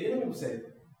thing. The enemy will say,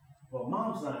 well,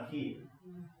 Mom's not here.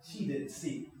 She didn't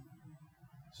see it.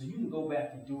 So you can go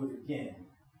back and do it again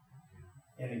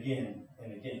and again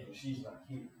and again, because she's not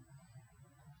here.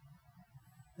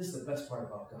 This is the best part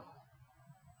about God.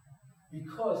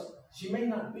 Because she may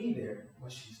not be there,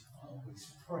 but she's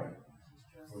always praying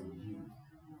for you.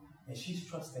 And she's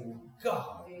trusting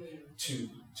God to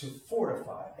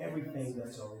fortify everything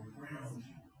that's around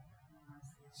you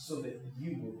so that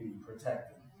you will be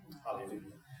protected. Hallelujah.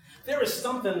 There is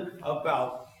something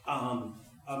about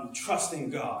trusting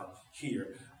God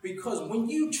here. Because when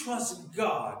you trust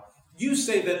God, you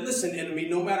say that, listen, enemy,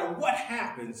 no matter what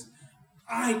happens,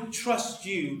 I trust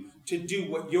you to do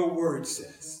what your word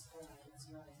says.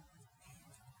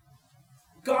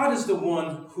 God is the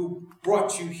one who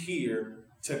brought you here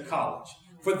to college.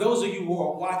 For those of you who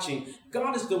are watching,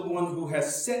 God is the one who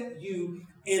has set you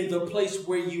in the place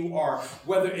where you are,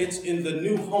 whether it's in the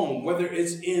new home, whether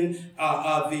it's in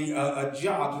the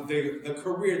job, the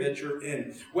career that you're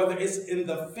in, whether it's in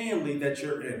the family that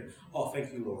you're in. Oh,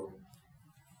 thank you, Lord.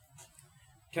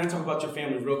 Can I talk about your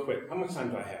family real quick? How much time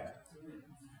do I have?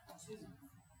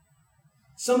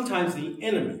 Sometimes the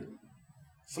enemy,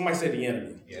 somebody say the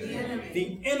enemy.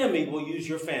 The enemy will use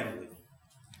your family.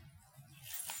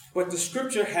 But the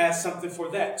scripture has something for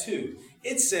that too.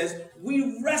 It says,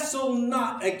 we wrestle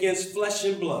not against flesh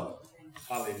and blood.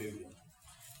 Hallelujah.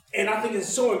 And I think it's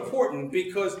so important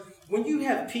because when you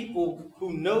have people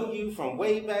who know you from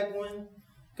way back when,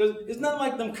 because it's not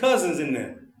like them cousins in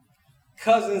them.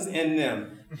 Cousins in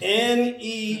them.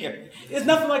 N-E-M. It's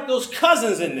nothing like those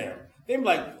cousins in there. They be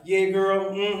like, yeah,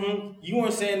 girl, you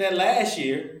weren't saying that last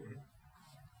year.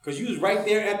 Because you was right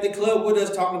there at the club with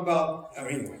us talking about,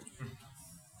 anyway.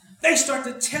 They start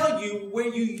to tell you where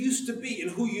you used to be and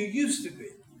who you used to be.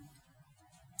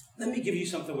 Let me give you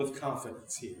something with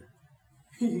confidence here.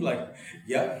 You're like,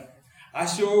 yep, I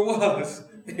sure was.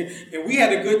 And we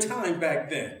had a good time back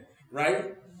then,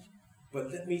 right?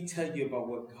 But let me tell you about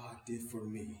what God did for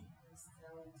me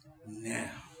now.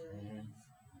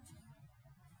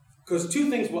 Because two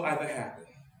things will either happen.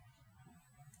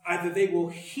 Either they will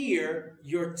hear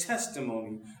your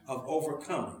testimony of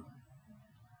overcoming,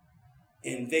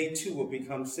 and they too will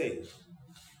become saved,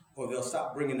 or they'll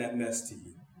stop bringing that mess to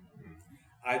you.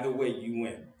 Either way, you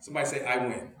win. Somebody say, I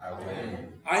win. I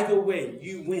win. Either way,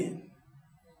 you win.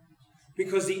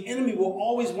 Because the enemy will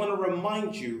always want to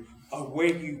remind you of where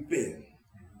you've been.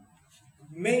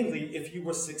 Mainly if you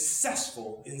were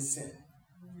successful in sin.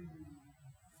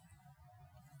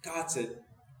 God said,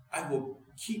 I will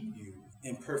keep you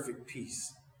in perfect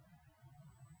peace.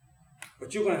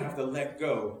 But you're going to have to let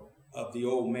go of the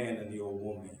old man and the old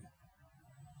woman.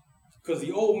 Because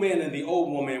the old man and the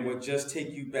old woman would just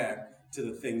take you back to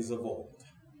the things of old.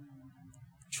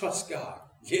 Trust God.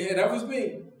 Yeah, that was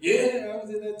me. Yeah, I was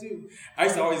in that too. I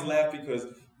used to always laugh because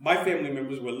my family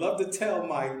members would love to tell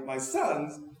my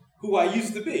sons who I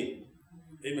used to be.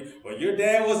 Amen. Well, your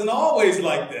dad wasn't always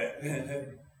like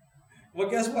that. Well,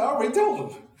 guess what? I already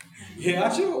told them. Yeah,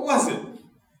 I sure wasn't.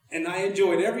 And I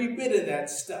enjoyed every bit of that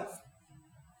stuff.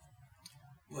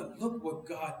 But look what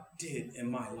God did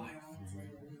in my life.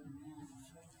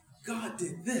 God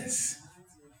did this.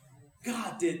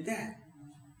 God did that.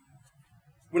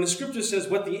 When the scripture says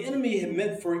what the enemy had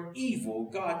meant for evil,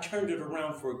 God turned it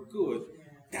around for good,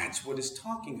 that's what it's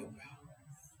talking about.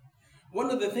 One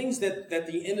of the things that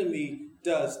the enemy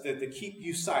does to keep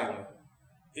you silent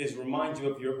is remind you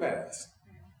of your past.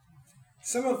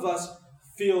 Some of us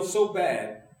feel so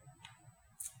bad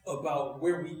about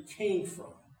where we came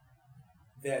from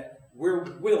that we're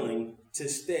willing to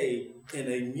stay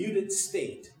in a muted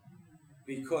state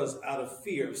because out of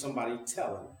fear of somebody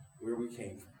telling where we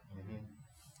came from.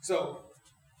 So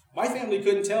my family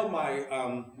couldn't tell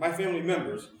my family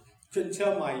members couldn't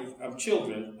tell my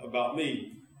children about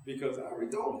me because I already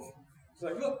told them. It's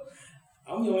like, look,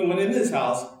 I'm the only one in this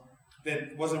house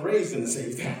that wasn't raised in the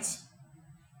same house.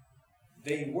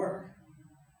 They were.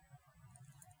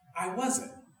 I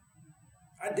wasn't.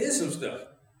 I did some stuff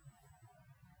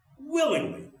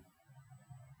willingly.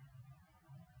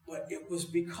 But it was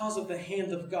because of the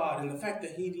hand of God and the fact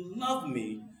that he loved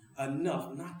me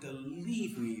enough not to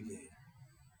leave me there,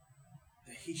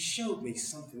 that he showed me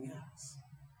something else.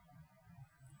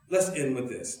 Let's end with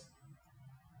this.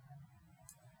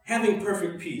 Having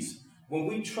perfect peace, when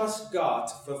we trust God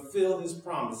to fulfill his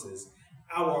promises,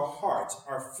 our hearts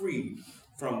are freed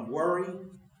from worry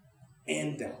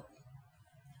and doubt.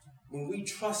 When we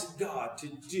trust God to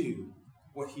do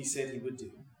what he said he would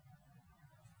do,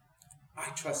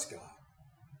 I trust God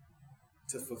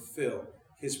to fulfill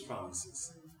his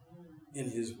promises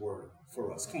in his word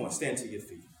for us. Come on, stand to your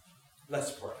feet.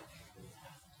 Let's pray.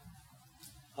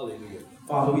 Hallelujah.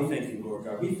 Father, we thank you, Lord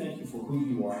God. We thank you for who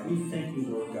you are. We thank you,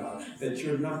 Lord God, that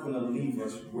you're not going to leave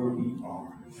us where we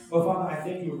are. But Father, I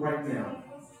thank you right now,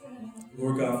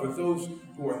 Lord God, for those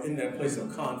who are in that place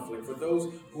of conflict, for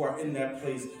those who are in that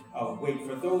place of weight,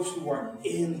 for those who are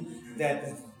in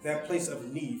that place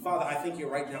of need. Father, I thank you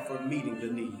right now for meeting the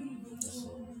need.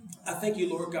 I thank you,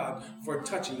 Lord God, for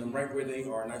touching them right where they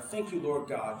are. And I thank you, Lord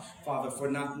God, Father, for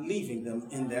not leaving them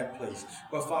in that place.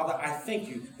 But Father, I thank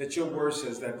you that your word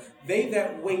says that they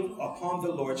that wait upon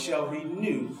the Lord shall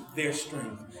renew their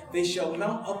strength. They shall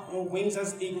mount up on wings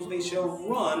as eagles. They shall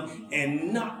run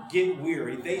and not get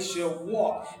weary. They shall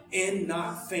walk and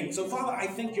not faint. So Father, I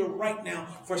thank you right now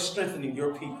for strengthening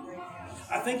your people.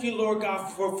 I thank you, Lord God,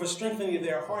 for strengthening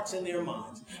their hearts and their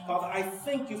minds. Father, I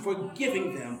thank you for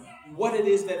giving them what it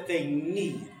is that they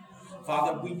need.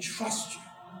 Father, we trust you.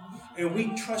 And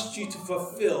we trust you to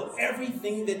fulfill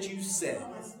everything that you said.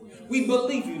 We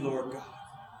believe you, Lord God.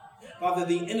 Father,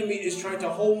 the enemy is trying to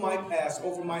hold my past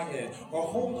over my head or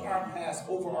hold our past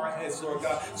over our heads, Lord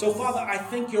God. So, Father, I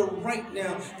thank you right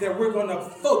now that we're going to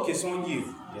focus on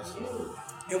you. Yes, Lord.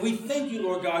 And we thank you,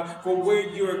 Lord God, for where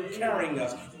you're carrying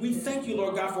us. We thank you,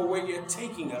 Lord God, for where you're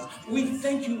taking us. We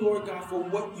thank you, Lord God, for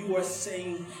what you are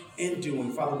saying and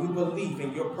doing. Father, we believe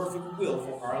in your perfect will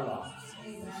for our lives.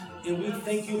 And we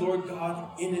thank you, Lord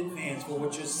God, in advance for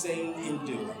what you're saying and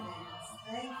doing.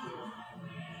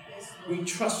 We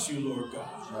trust you, Lord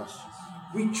God.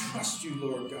 We trust you,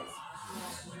 Lord God.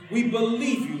 We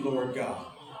believe you, Lord God.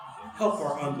 Help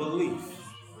our unbelief.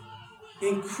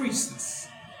 Increase us.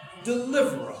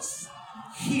 Deliver us.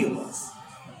 Heal us.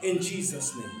 In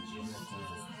Jesus' name.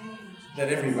 Let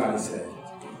everybody say,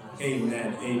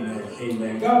 amen, amen,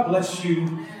 amen. God bless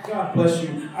you. God bless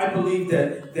you. I believe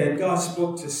that God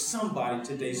spoke to somebody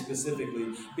today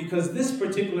specifically because this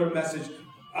particular message,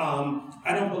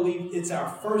 I don't believe it's our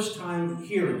first time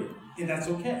hearing it, and that's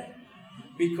okay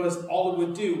because all it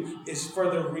would do is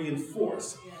further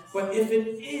reinforce. But if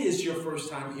it is your first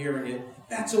time hearing it,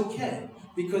 that's okay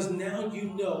because now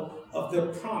you know of the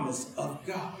promise of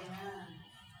God.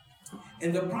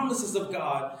 And the promises of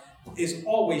God is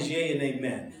always yea and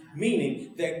amen,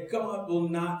 meaning that God will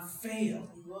not fail.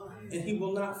 And he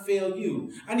will not fail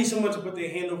you. I need someone to put their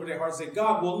hand over their heart and say,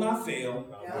 God will not fail,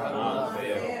 God will not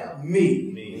fail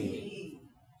me.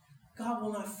 God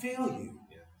will not fail you.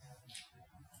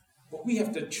 But we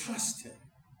have to trust him.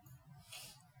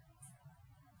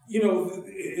 You know,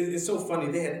 it's so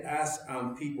funny. They had asked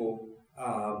people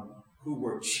who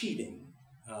were cheating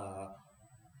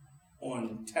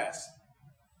on tests.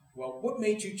 Well, what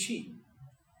made you cheat?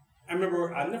 I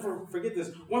remember, I'll never forget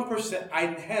this. One person said, I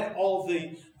had all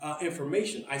the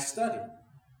information. I studied.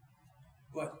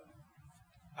 But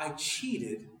I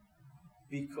cheated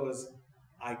because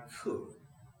I could.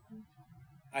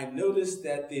 I noticed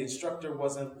that the instructor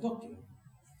wasn't looking.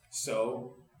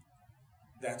 So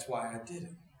that's why I did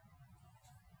it.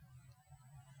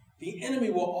 The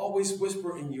enemy will always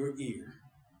whisper in your ear,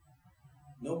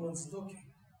 no one's looking.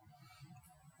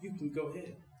 You can go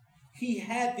ahead. He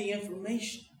had the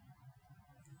information.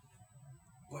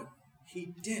 But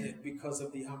he did it because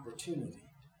of the opportunity.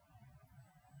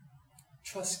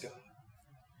 Trust God.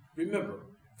 Remember,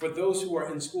 for those who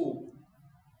are in school,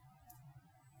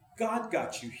 God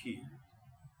got you here.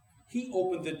 He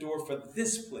opened the door for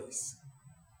this place.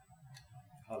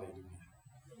 Hallelujah.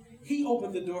 He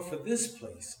opened the door for this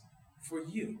place for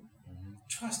you.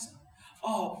 Trust him.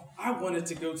 Oh, I wanted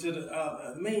to go to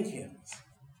the main campus.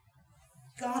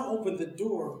 God opened the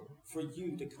door for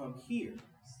you to come here.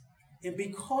 And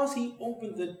because he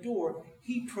opened the door,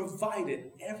 he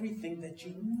provided everything that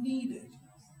you needed.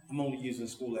 I'm only using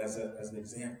school as an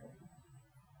example.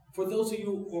 For those of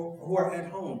you who are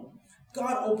at home,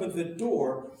 God opened the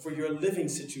door for your living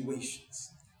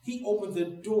situations. He opened the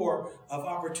door of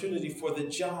opportunity for the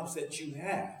jobs that you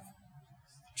have.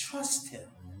 Trust him.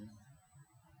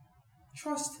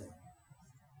 Trust him.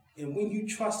 And when you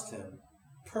trust him,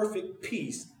 perfect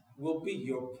peace will be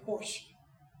your portion.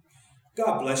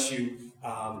 God bless you.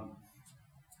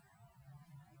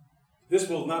 This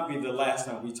will not be the last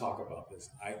time we talk about this.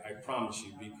 I promise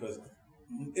you, because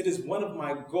it is one of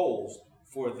my goals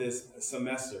for this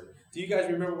semester. Do you guys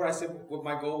remember what I said, what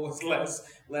my goal was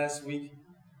last week?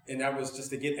 And that was just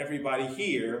to get everybody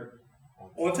here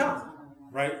on time,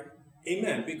 right?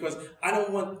 Amen. Because I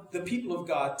don't want the people of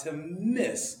God to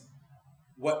miss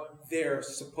what they're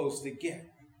supposed to get.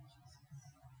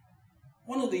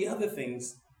 One of the other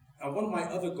things, one of my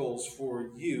other goals for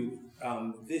you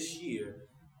this year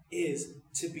is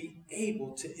to be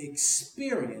able to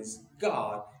experience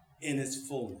God in his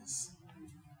fullness.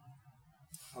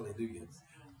 Hallelujah.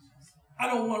 I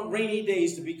don't want rainy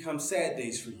days to become sad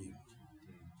days for you,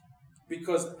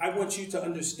 because I want you to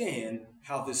understand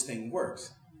how this thing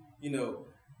works. You know,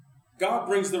 God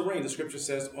brings the rain, the scripture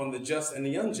says, on the just and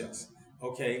the unjust.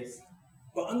 Okay?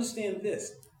 But understand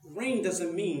this. Rain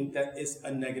doesn't mean that it's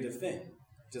a negative thing.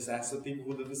 Just ask the people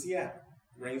who live in Seattle.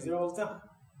 It rains there all the time.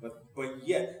 But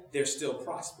yet, they're still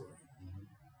prospering.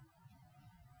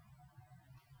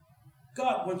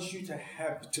 God wants you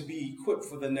to be equipped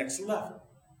for the next level.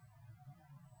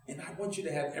 And I want you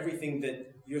to have everything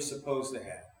that you're supposed to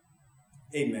have.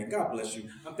 Amen. God bless you.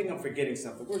 I think I'm forgetting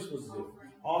something. What are we supposed to do?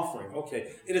 Offering.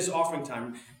 Okay. It is offering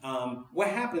time. What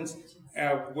happens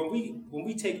when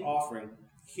we take offering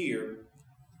here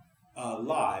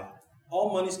live,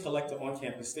 all monies collected on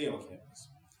campus stay on campus.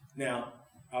 Now,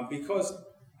 because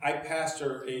I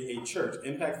pastor a church,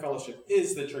 Impact Fellowship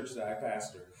is the church that I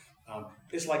pastor.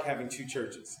 It's like having two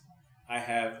churches. I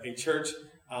have a church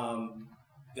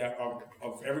that are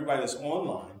of everybody that's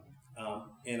online,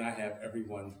 and I have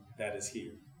everyone that is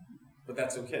here. But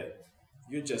that's okay.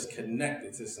 You're just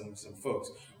connected to some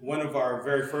folks. One of our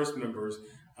very first members,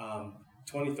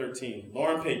 2013,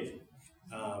 Lauren Payton,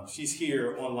 she's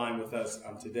here online with us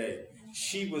today.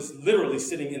 She was literally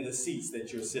sitting in the seats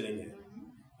that you're sitting in.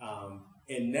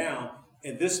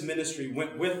 And this ministry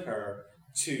went with her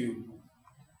to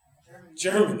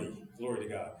Germany. Glory to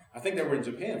God. I think they were in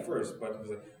Japan first, but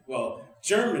it was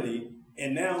Germany,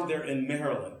 and now they're in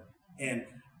Maryland. And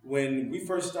when we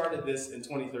first started this in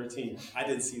 2013, I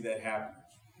didn't see that happen.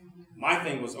 My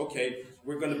thing was, okay,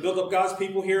 we're going to build up God's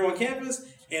people here on campus,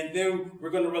 and then we're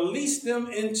going to release them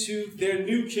into their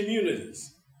new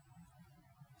communities.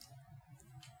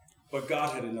 But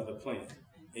God had another plan.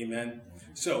 Amen.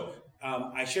 So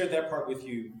I shared that part with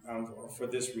you for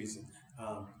this reason.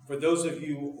 For those of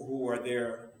you who are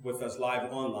there with us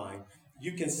live online,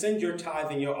 you can send your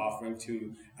tithe and your offering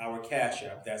to our Cash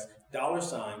App. That's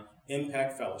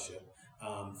 $Impact Fellowship.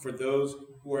 For those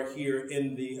who are here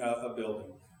in the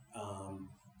building,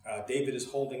 David is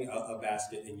holding a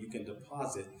basket, and you can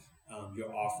deposit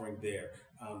your offering there.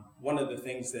 One of the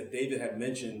things that David had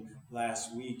mentioned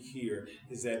last week here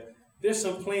is that there's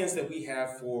some plans that we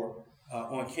have for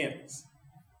on campus.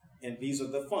 And these are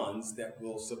the funds that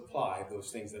will supply those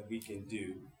things that we can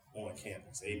do on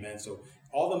campus. Amen. So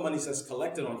all the money that's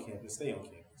collected on campus, stay on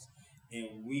campus.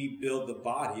 And we build the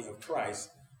body of Christ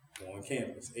on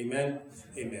campus. Amen.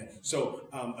 Amen. So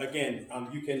again,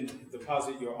 you can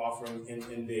deposit your offering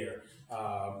in there.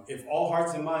 If all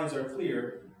hearts and minds are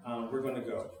clear, we're going to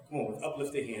go. Come on, with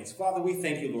uplifted hands. Father, we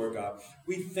thank you, Lord God.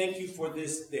 We thank you for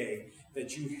this day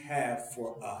that you have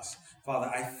for us. Father,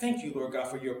 I thank you, Lord God,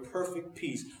 for your perfect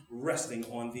peace resting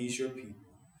on these, your people.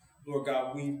 Lord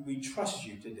God, we trust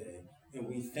you today, and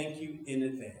we thank you in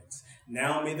advance.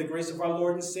 Now may the grace of our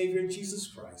Lord and Savior, Jesus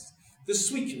Christ, the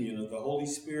sweet communion of the Holy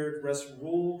Spirit rest,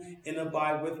 rule, and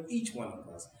abide with each one of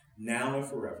us, now and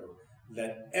forever.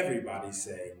 Let everybody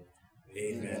say,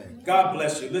 amen. God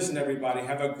bless you. Listen, everybody,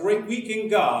 have a great week in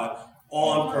God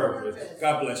on purpose.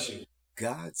 God bless you.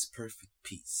 God's perfect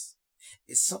peace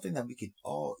is something that we can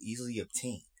all easily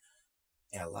obtain.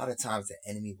 And a lot of times the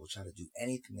enemy will try to do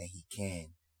anything that he can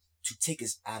to take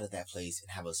us out of that place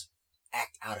and have us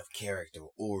act out of character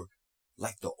or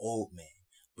like the old man.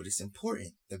 But it's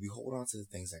important that we hold on to the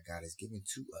things that God has given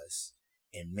to us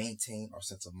and maintain our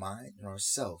sense of mind and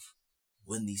ourself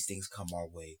when these things come our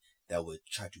way that would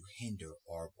try to hinder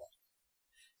our walk.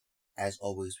 As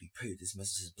always, we pray that this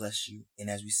message has blessed you. And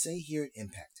as we say here at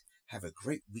Impact, have a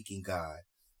great week in God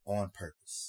on purpose.